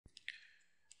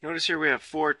Notice here we have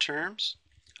 4 terms.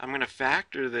 I'm going to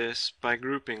factor this by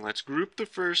grouping. Let's group the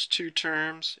first 2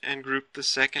 terms and group the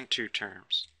second 2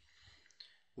 terms.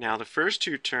 Now the first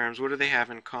 2 terms, what do they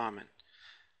have in common?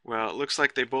 Well, it looks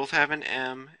like they both have an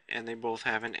m and they both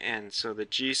have an n. So the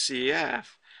GCF,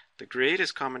 the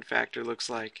greatest common factor,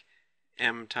 looks like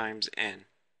m times n.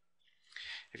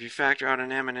 If you factor out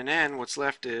an m and an n, what's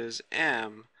left is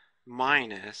m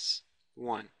minus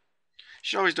 1. You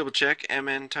should always double check.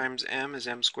 Mn times m is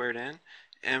m squared n.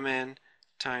 Mn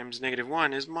times negative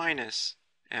 1 is minus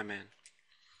mn.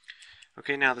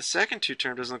 Okay, now the second 2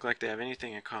 term doesn't look like they have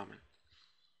anything in common.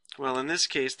 Well, in this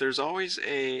case, there's always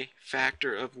a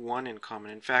factor of 1 in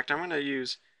common. In fact, I'm going to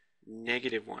use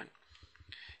negative 1.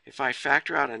 If I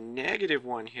factor out a negative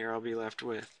 1 here, I'll be left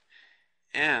with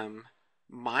m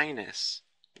minus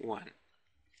 1.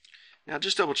 Now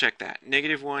just double check that.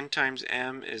 Negative 1 times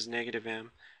m is negative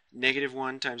m. Negative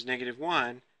 1 times negative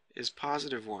 1 is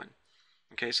positive 1.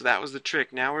 Okay, so that was the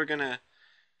trick. Now we're going to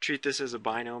treat this as a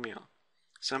binomial.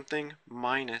 Something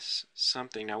minus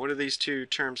something. Now what do these 2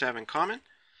 terms have in common?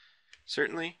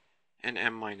 Certainly an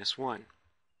m minus 1.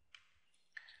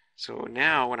 So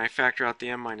now when I factor out the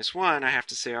m minus 1, I have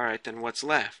to say, alright, then what's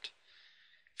left?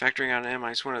 Factoring out an m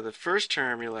minus 1 of the first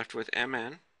term, you're left with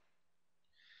mn.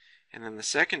 And then the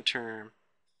second term,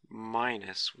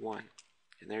 minus 1.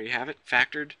 And there you have it,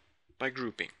 factored by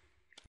grouping.